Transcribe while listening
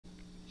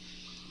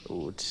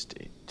Load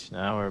state.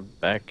 Now we're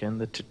back in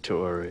the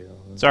tutorial.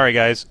 Sorry,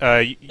 guys.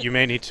 You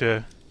may need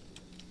to...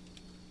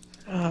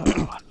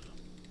 No,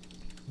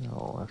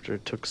 after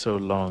it took so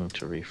long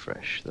to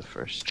refresh the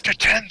first... After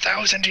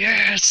 10,000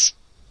 years!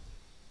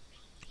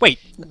 Wait,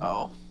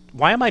 No.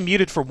 why am I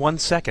muted for 1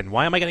 second?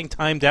 Why am I getting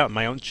timed out in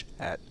my own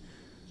chat?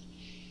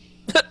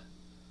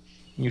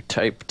 You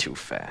type too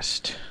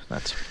fast.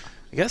 That's...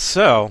 I guess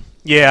so.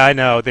 Yeah, I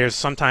know. There's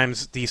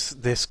sometimes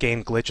this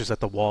game glitches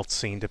at the waltz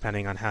scene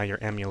depending on how you're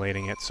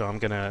emulating it, so I'm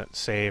gonna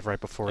save right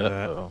before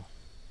that. Uh-oh.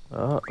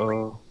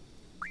 Uh-oh.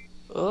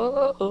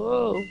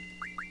 Oh.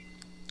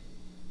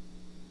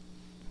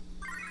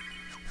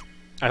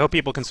 I hope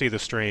people can see the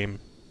stream.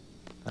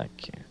 I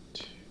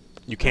can't.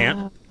 You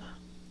can't?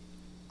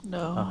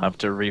 No. I'll have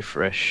to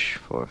refresh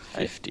for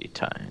 50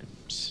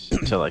 times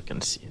until I can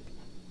see it.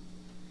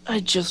 I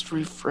just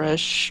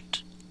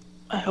refreshed.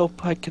 I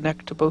hope I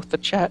connect to both the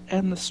chat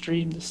and the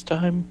stream this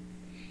time.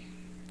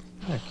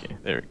 Okay,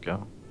 there we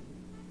go.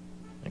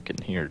 I can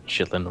hear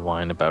Chillin'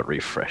 whine about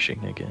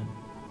refreshing again.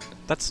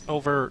 That's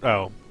over...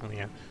 Oh,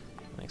 yeah.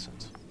 Makes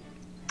sense.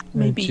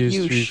 Maybe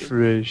you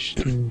refreshed.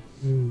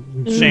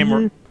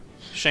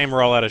 Shame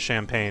we're all out of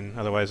champagne,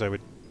 otherwise I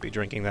would be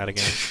drinking that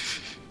again.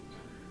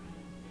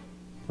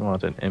 You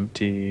want an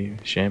empty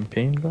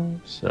champagne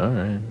glass?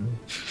 Alright.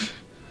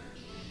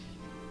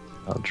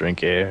 I'll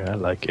drink air. I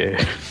like air.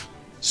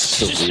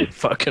 So weird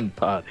fucking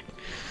potty.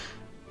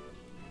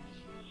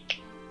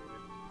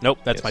 Nope,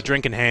 that's Yes, my sir.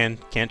 drinking hand.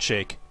 Can't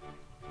shake.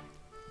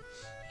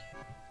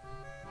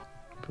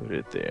 Put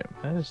it there.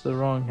 That is the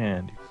wrong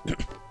hand. You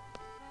fool.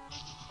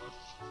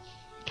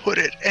 Put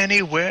it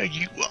anywhere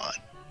you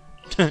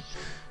want.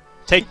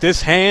 Take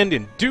this hand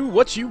and do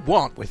what you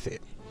want with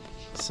it.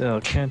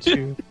 Sel, can't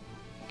you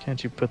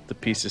put the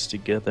pieces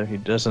together? He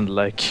doesn't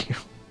like you.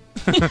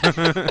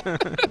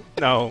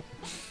 No.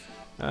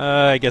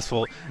 I guess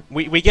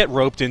we get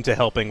roped into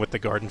helping with the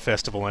garden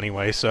festival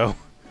anyway, so...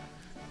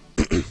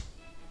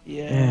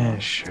 Yeah,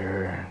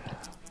 sure.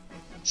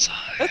 So,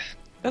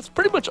 That's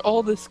pretty much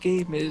all this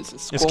game is.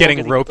 It's Squall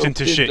getting roped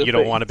into shit you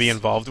don't things. want to be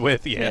involved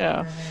with,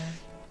 yeah.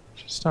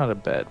 It's not a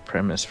bad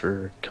premise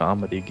for a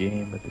comedy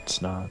game, but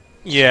it's not.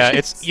 Yeah,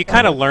 it's you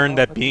kind of learn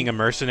that being a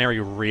mercenary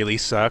really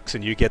sucks,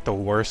 and you get the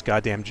worst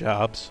goddamn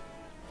jobs.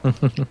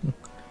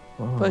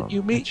 But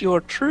you meet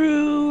your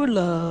true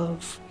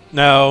love.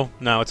 No,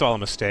 it's all a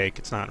mistake.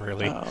 It's not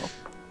really.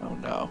 Oh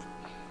no.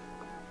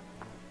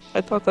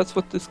 I thought that's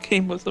what this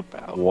game was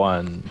about.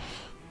 One.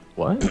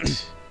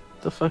 What?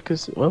 The fuck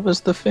is? What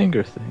was the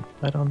finger thing?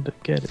 I don't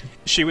get it.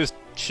 She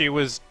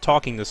was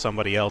talking to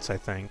somebody else, I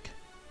think.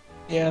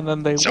 Yeah, and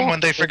then they Someone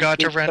they forgot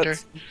to render.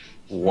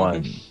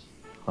 One.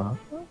 Huh?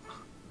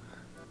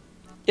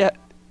 Yeah,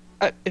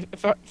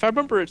 if I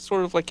remember, it's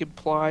sort of like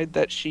implied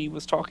that she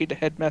was talking to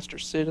Headmaster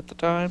Sid at the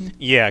time.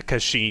 Yeah,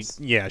 because she's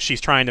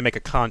trying to make a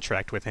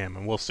contract with him,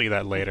 and we'll see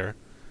that later.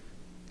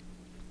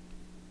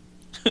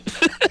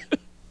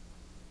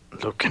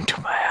 Look into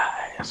my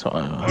eyes.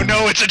 Oh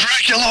no, it's a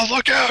Dracula!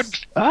 Look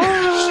out!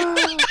 Ah!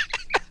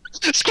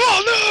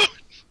 Squall,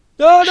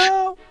 no!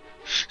 No!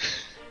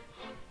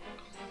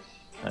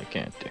 I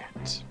can't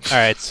dance.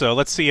 Alright, so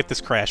let's see if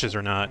this crashes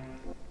or not.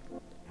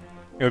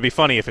 It would be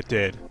funny if it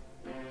did.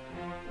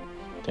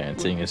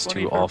 Dancing is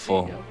Funny too for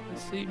awful. me, I wanna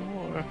see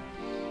more.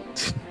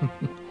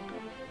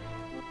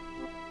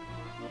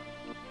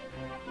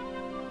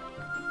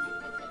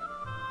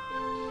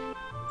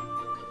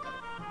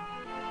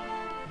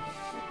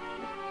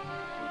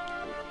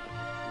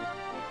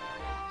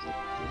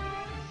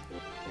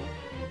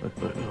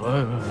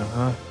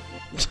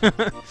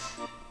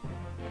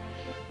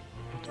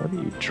 What are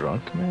you,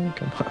 drunk, man?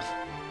 Come on.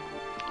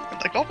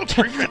 Like, all the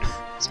pre-rendered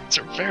scenes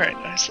are very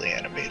nicely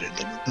animated.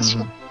 And this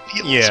one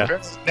feels Yeah.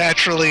 very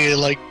naturally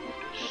like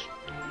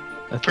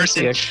I think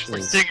forcing we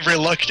actually,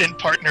 reluctant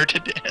partner to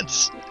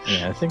dance.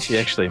 yeah, I think we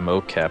actually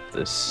mocapped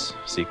this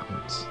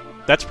sequence.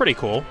 That's pretty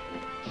cool.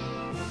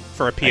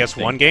 For a PS1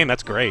 think- game,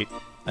 that's great.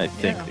 I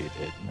think Yeah. they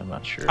did. I'm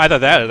not sure. Either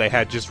that or they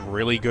had just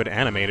really good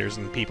animators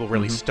and people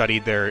really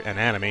studied their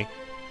anatomy.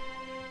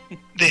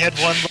 They had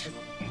one.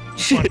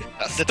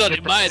 Study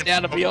my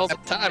anatomy all the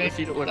time, if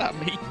you know what I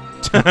mean.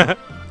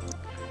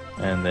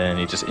 And then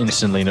he just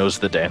instantly knows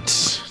the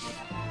dance.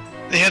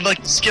 They had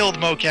like skilled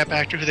mocap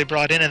actor who they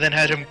brought in, and then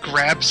had him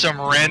grab some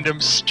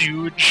random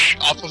stooge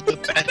off of the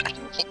bed and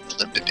force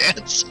them to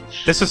dance.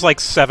 This is like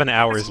 7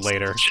 hours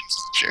later.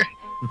 Sure.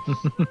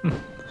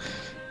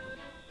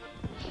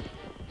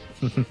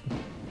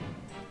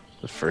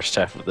 The first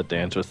half of the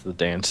dance was the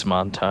dance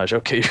montage.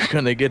 Okay, you're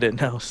gonna get it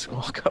now,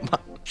 Skull. Come on.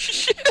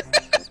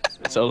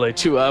 It's only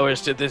 2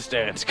 hours to this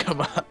dance.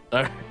 Come on.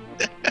 All right.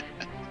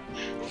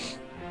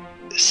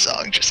 This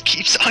song just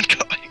keeps on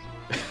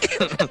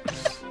going.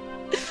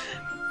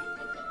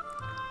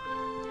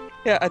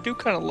 Yeah, I do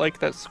kind of like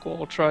that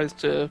Squall tries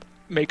to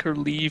make her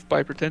leave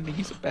by pretending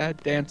he's a bad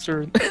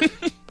dancer,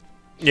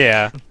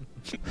 Yeah.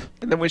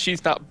 and then when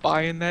she's not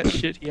buying that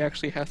shit, he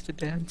actually has to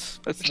dance.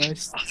 That's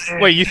nice.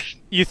 Wait,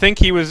 you think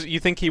he was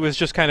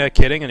just kind of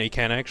kidding and he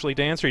can actually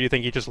dance, or you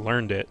think he just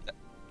learned it?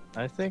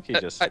 I think he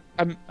just.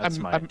 I'm That's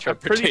my pretty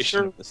interpretation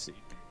sure. of the scene.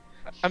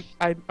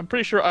 I'm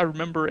pretty sure I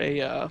remember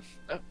I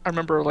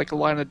remember like a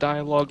line of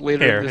dialogue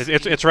later. Here, in this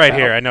it's right about-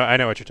 here. I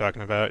know what you're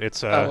talking about.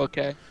 It's Oh,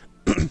 okay.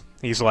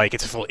 he's like,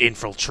 it's for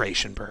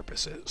infiltration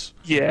purposes.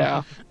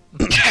 Yeah.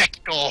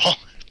 Tactical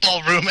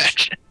ballroom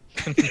action.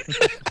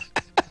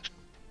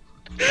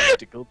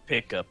 Practical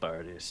pickup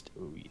artist.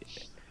 Oh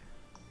yeah.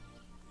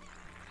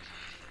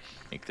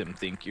 Make them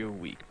think you're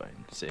weak by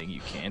saying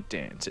you can't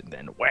dance, and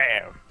then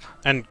wham!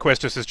 And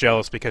Questus is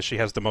jealous because she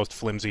has the most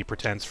flimsy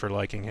pretense for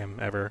liking him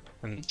ever.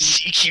 And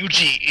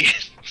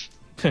CQG.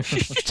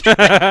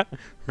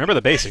 remember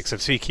the basics of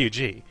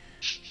CQG.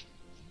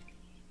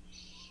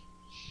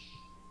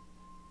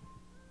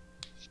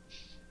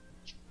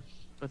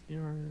 But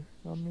I'm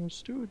your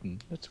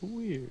student. That's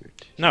weird.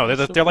 No,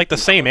 they're like the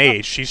same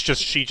age. She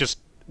just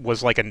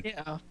was like an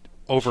Yeah.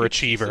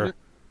 overachiever.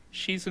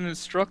 She's an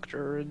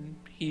instructor, and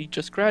he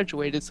just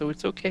graduated, so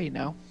it's okay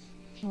now.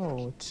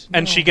 Oh, it's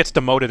And she gets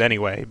demoted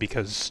anyway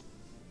because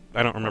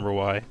I don't remember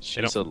why. They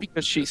She's don't-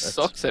 Because she that's-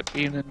 sucks at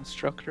being an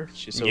instructor.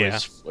 She's Yeah.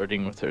 always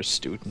flirting with her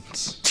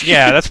students.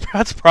 Yeah,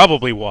 that's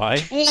probably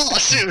why.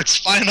 Lawsuits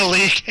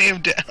finally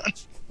came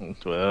down.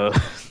 Well,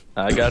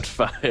 I got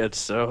fired,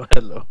 so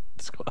hello,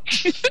 squad.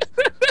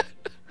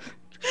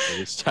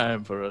 It's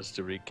time for us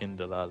to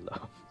rekindle our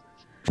love.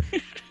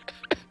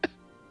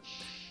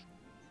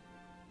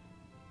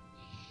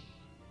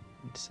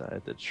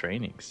 Inside the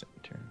training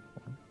center.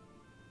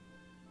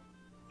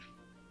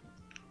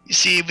 You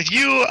see, with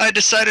you, I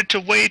decided to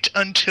wait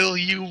until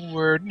you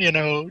were,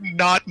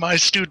 not my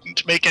student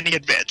to make any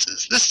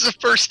advances. This is a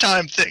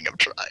first-time thing I'm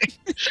trying.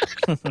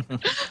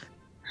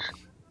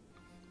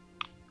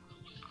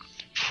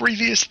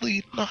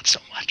 Previously, not so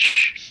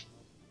much.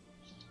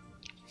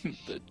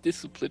 The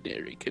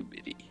disciplinary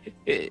committee.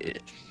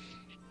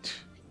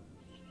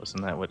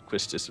 Wasn't that what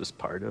Quistis was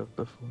part of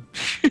before?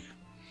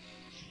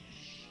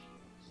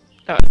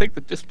 I think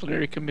the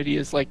disciplinary committee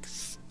is like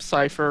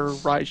Cypher,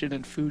 Raijin,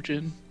 and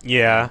Fujin.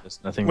 Yeah, There's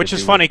nothing which to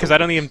is do funny with because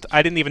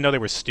I didn't even know they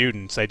were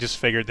students. I just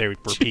figured they were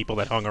people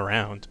that hung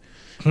around.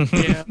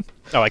 Yeah.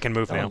 Oh, I can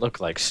move They now. don't look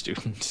like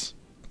students.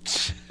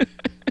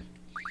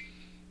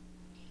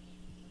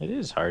 It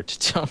is hard to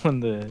tell when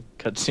the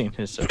cutscene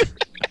is over.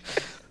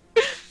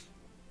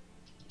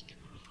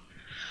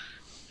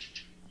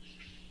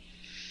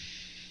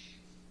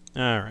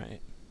 All right.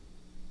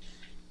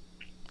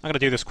 I'm gonna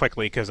do this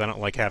quickly because I don't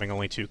like having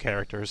only 2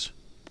 characters.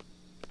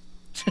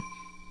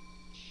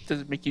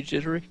 Does it make you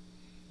jittery?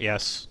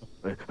 Yes.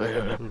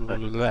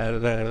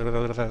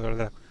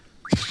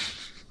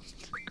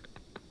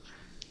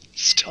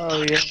 Still Oh,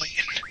 not yeah.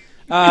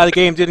 clean. The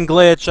game didn't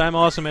glitch. I'm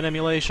awesome at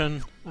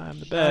emulation. I'm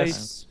the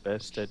best. I'm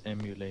best at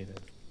emulator.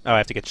 Oh, I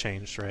have to get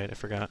changed, right? I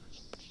forgot.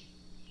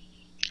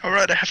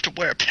 Alright, I have to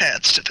wear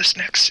pants to this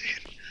next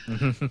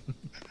scene.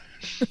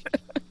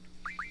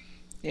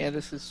 Yeah,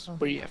 this is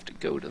where you have to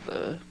go to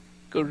the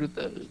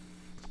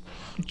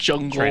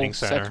jungle Training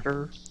center.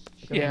 sector.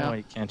 I don't know Yeah. why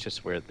you can't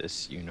just wear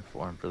this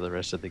uniform for the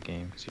rest of the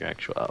game, because your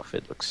actual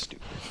outfit looks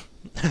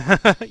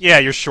stupid. Yeah,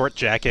 your short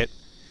jacket.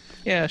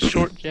 Yeah,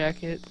 short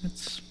jacket.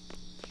 It's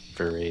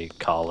Furry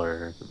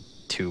collar,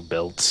 2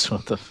 belts.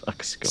 What the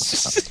fuck's going on?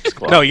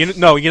 Squad.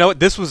 No, you know what?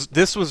 This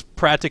was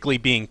practically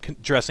being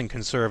dressing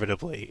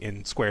conservatively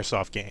in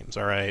SquareSoft games.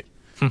 All right.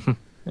 All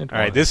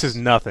right. This is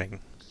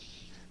nothing.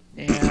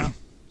 yeah.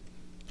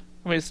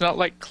 I mean, it's not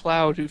like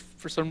Cloud, who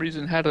for some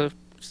reason had a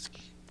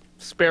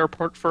spare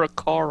part for a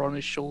car on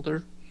his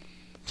shoulder.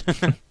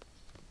 I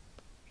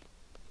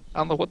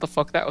don't know what the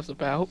fuck that was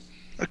about.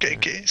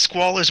 Okay.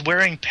 Squall is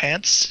wearing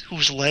pants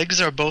whose legs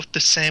are both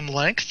the same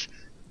length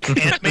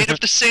and made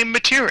of the same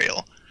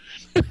material.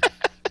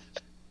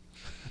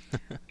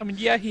 I mean,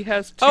 yeah, he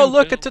has. Oh, two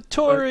look, a builds, but-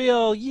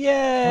 tutorial!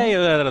 Yay!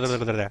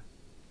 Why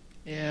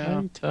Yeah.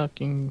 are you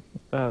talking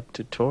about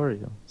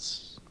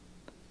tutorials?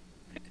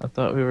 I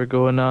thought we were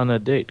going on a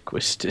date,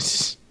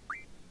 Quistis.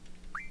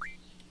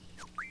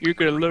 You're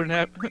gonna learn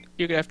how.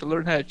 You're gonna have to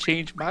learn how to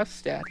change my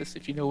status,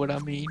 if you know what I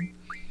mean.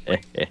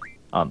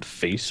 On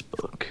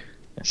Facebook.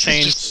 This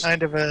is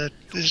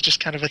just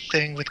kind of a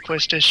thing with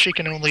Quistis. She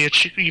can only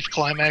achieve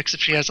climax if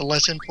she has a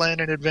lesson plan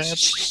in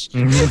advance.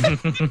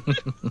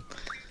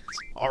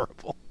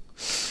 Horrible.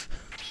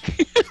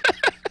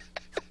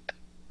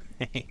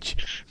 I hate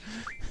you.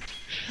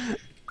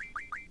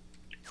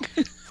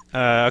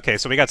 Okay,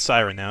 so we got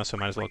Siren now, so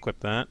might as well equip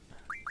that.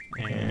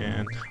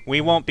 And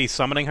we won't be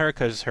summoning her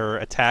because her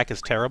attack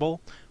is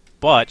terrible,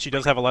 but she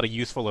does have a lot of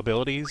useful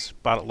abilities,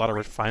 a lot of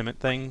refinement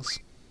things,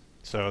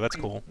 so that's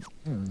cool.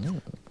 I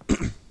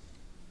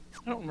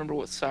don't remember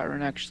what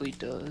Siren actually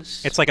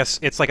does. It's like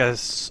a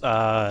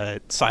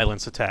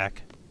silence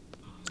attack,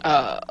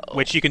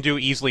 which you can do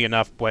easily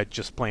enough by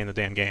just playing the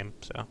damn game.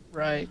 So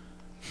Right.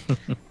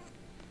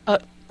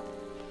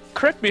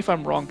 Correct me if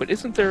I'm wrong, but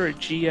isn't there a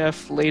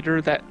GF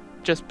later that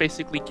just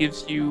basically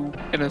gives you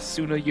an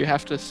Asuna you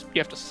have to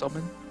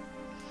summon?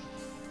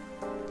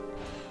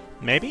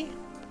 maybe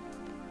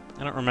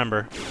I don't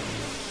remember.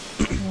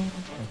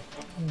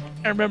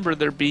 I remember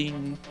there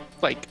being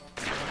like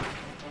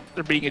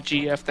there being a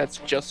GF that's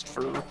just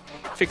for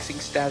fixing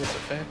status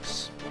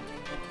effects.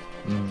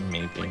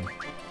 Maybe.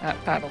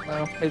 I don't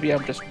know. Maybe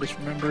I'm just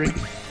misremembering.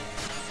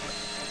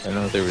 I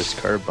know there was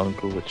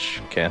Carbuncle,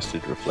 which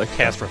casted Reflect.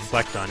 Cast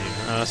Reflect on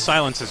you.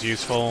 Silence is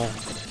useful.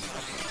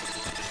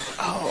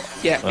 Oh,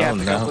 yeah, Oh, I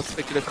think I no. was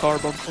thinking of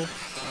Carbuncle.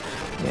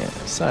 Yeah,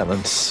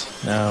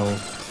 Silence. No,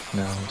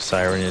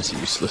 Siren is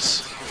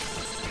useless.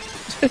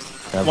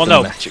 Not Well, the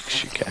no. magic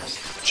she cast.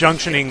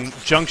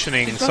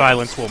 Junctioning It's not-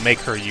 Silence will make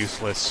her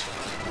useless.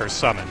 Her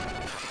summon.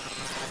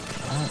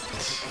 What?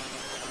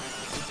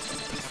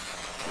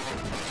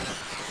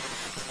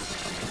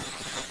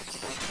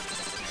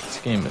 This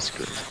game is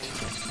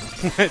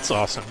great. It's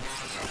awesome.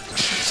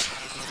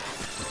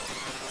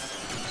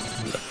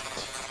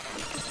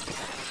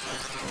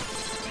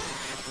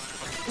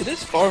 It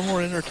is far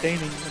more entertaining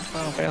than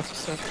Final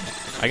Fantasy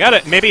VII. I got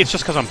it. Maybe it's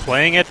just because I'm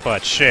playing it,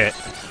 but shit.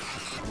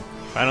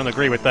 I don't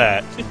agree with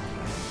that.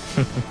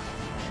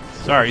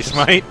 Sorry,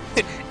 Smite.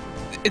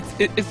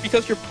 It's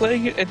because you're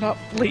playing it and not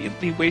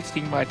blatantly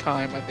wasting my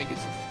time. I think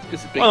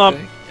is a big Well,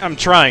 thing. I'm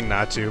trying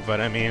not to,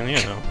 but I mean, you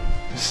know.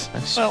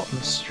 Well,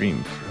 the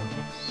stream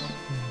froze.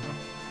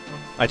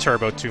 I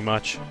turboed too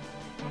much.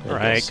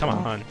 Alright, come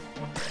on.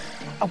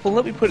 Oh, well,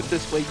 let me put it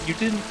this way: you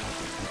didn't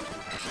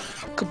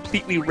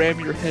completely ram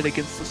your head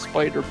against the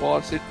spider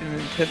boss in an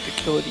intent to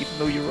kill it, even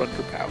though you were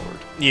underpowered.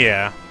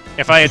 Yeah.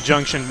 If I had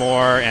junctioned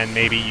more and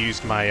maybe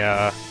used my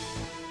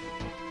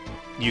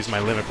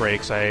limit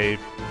breaks, I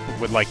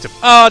would like to.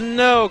 Oh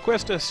no,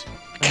 Quistis!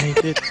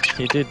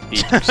 He did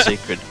beat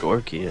Sacred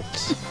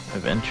Gorgias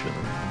eventually.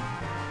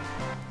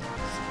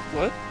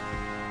 What?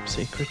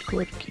 Sacred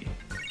Gorky.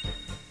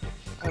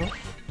 Oh,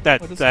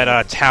 That What is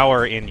that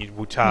tower in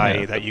Wutai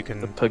Yeah, that you The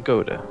can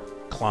pagoda.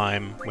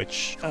 climb,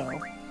 which oh.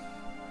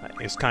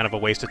 is kind of a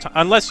waste of time.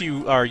 Unless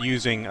you are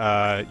using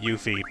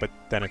Yuffie, but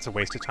then it's a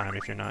waste of time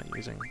if you're not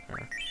using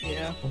her.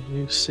 Yeah. I'll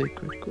use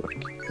Sacred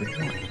Gorky.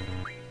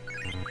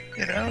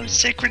 You know,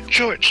 Sacred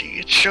Georgie.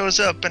 It shows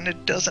up and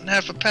it doesn't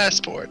have a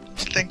passport. It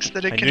thinks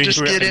that it I can knew just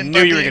you were- get I in knew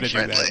by you were being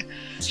gonna do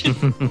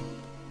that. friendly.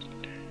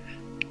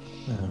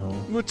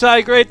 No.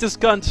 Wutai, greatest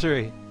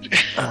country!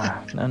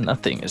 Now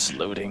nothing is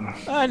loading.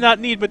 I not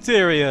need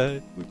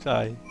materia,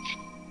 Wutai.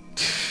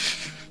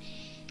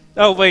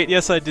 Oh wait,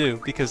 yes I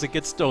do, because it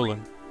gets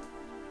stolen.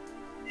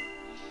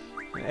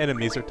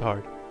 Enemies are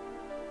tarred.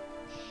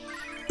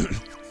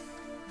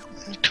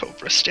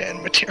 Cobra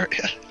Stan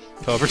materia.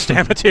 Cobra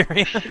Stan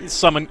materia.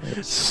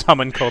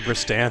 summon Cobra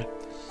Stan.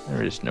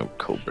 There is no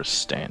Cobra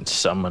Stand.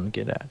 Someone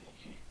get out.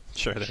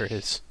 Sure there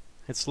is.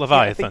 It's Yeah, I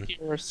Leviathan. think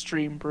your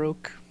stream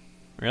broke.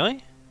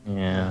 Really?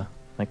 Yeah,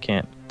 I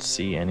can't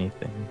see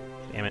anything.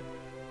 Damn it.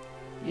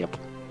 Yep.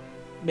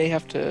 May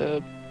have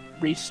to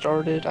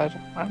restart it. I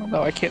don't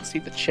know. I can't see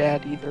the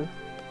chat either.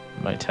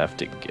 Might have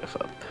to give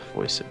up.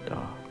 Voice of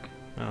dog.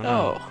 I don't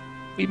know. Oh,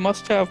 we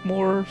must have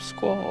more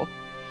Squall.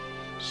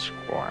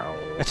 Squirrel.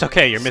 It's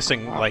okay, you're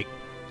missing, like,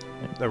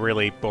 a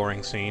really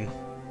boring scene.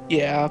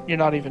 Yeah, you're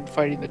not even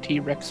fighting the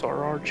T-Rex,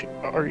 are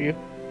you?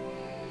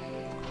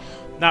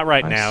 Not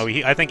right Nice. now.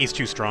 I think he's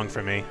too strong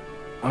for me.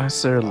 Why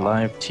is there a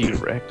live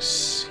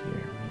T-Rex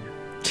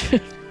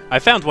here? I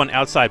found one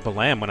outside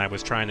Balam when I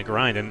was trying to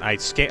grind, and I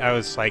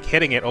was, like,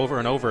 hitting it over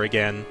and over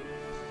again.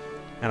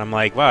 And I'm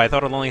like, wow, I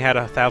thought it only had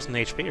 1,000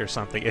 HP or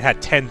something. It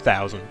had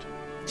 10,000.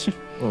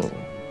 Oh,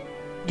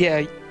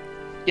 Yeah,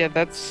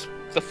 that's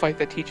the fight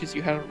that teaches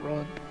you how to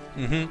run.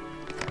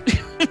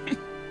 Mm-hmm.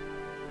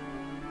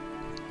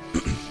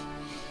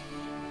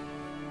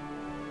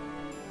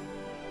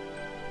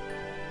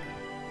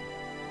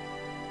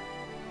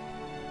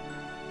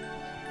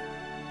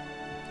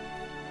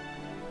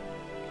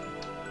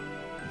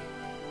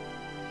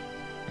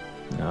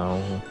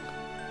 no.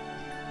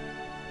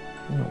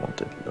 I don't want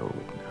to load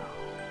now.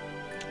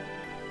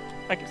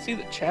 I can see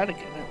the chat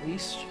again at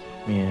least.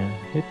 Yeah,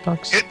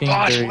 Hitbox is being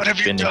Hitbox, very what have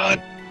you finicky.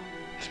 done?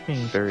 It's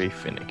being very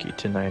finicky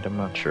tonight. I'm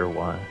not sure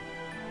why.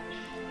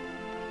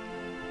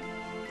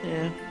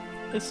 Yeah,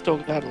 it's still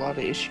got a lot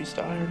of issues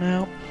to iron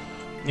out.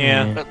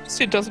 Yeah. Yeah. But at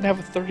least it doesn't have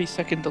a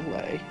 30-second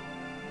delay.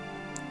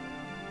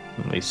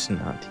 At least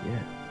not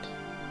yet.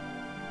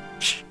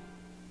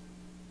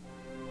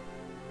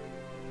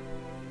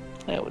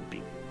 That would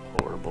be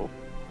horrible.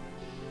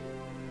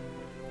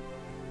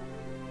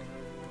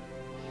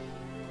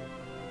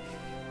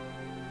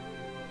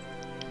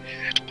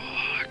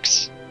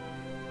 Hitbox.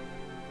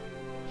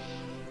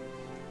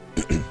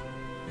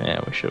 Yeah,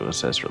 I wish it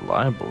was as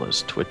reliable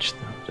as Twitch,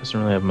 though. It doesn't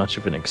really have much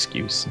of an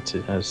excuse since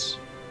it has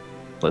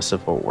less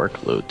of a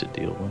workload to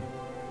deal with.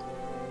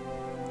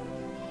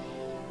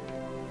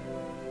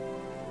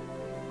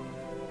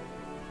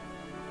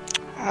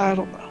 I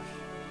don't know.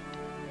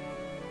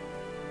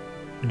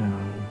 No.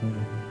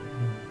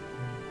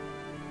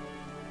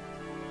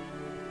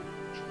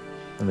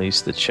 At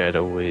least the chat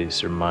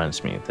always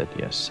reminds me that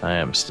yes, I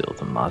am still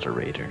the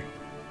moderator.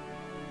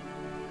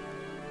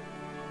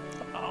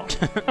 Oh,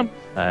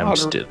 I am Moder-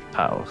 still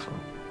powerful.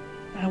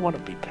 I want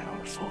to be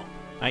powerful.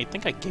 I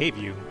think I gave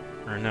you...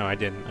 Or no, I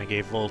didn't. I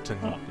gave Volt and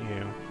Oh.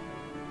 you.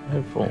 I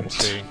have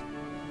Let's Volt.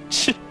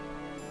 see.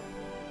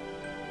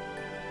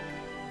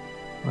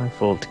 My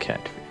fault,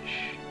 catfish.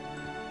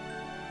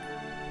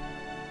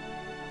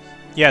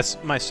 Yes,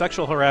 my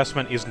sexual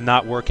harassment is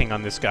not working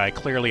on this guy.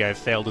 Clearly, I've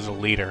failed as a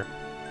leader.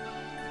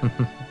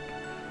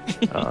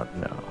 Oh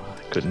no,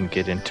 I couldn't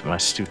get into my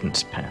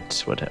student's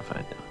pants. What have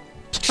I done?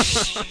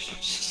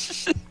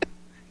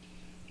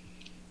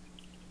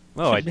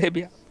 Oh, I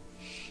maybe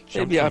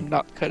I'm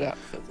not cut out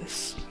for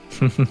this.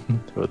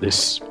 For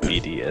this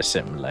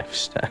BDSM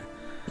lifestyle.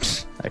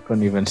 I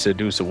couldn't even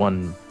seduce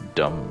one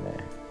dumb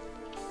man.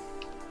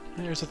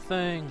 There's a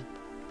thing.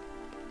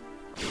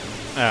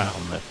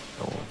 Oh.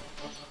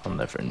 I'll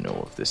never know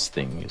of this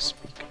thing you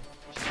speak.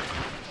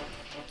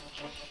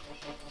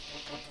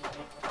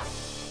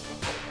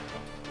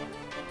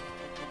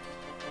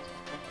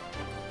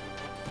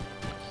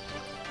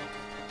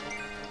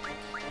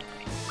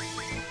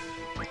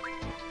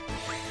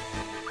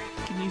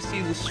 Can you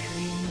see the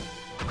screen?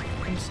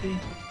 Can you see?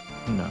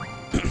 No. All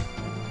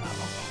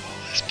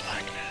this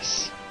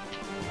blackness.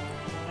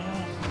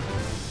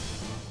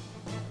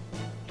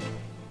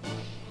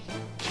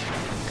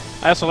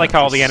 I also like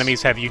how all the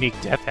enemies have unique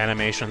death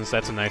animations.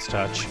 That's a nice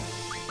touch.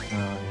 Oh,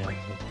 yeah.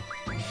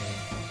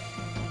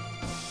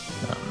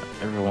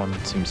 Everyone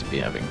seems to be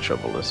having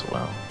trouble as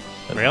well.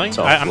 Really? It's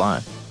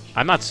offline.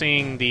 I'm not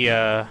seeing the,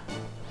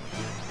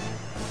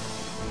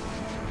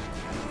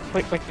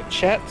 Like the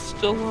chat's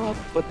still up,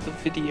 but the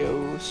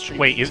video stream.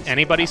 Wait, is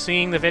anybody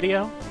seeing the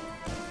video?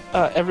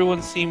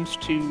 Everyone seems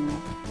to.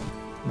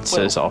 It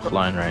says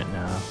offline right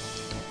now.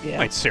 Yeah.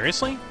 Wait,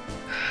 seriously?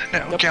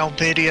 Now Yep.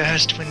 Galbadia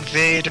has to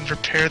invade and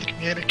repair the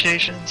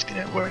communications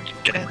network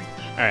again.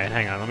 Alright,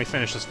 hang on. Let me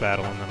finish this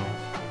battle and then I'll...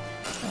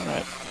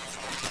 Alright.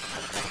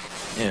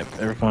 Yeah,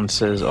 everyone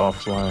says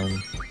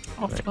offline.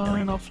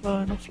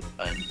 Offline.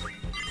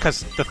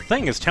 Because the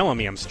thing is telling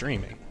me I'm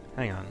streaming.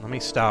 Hang on, let me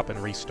stop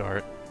and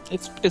restart.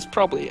 It's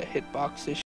probably a hitbox issue.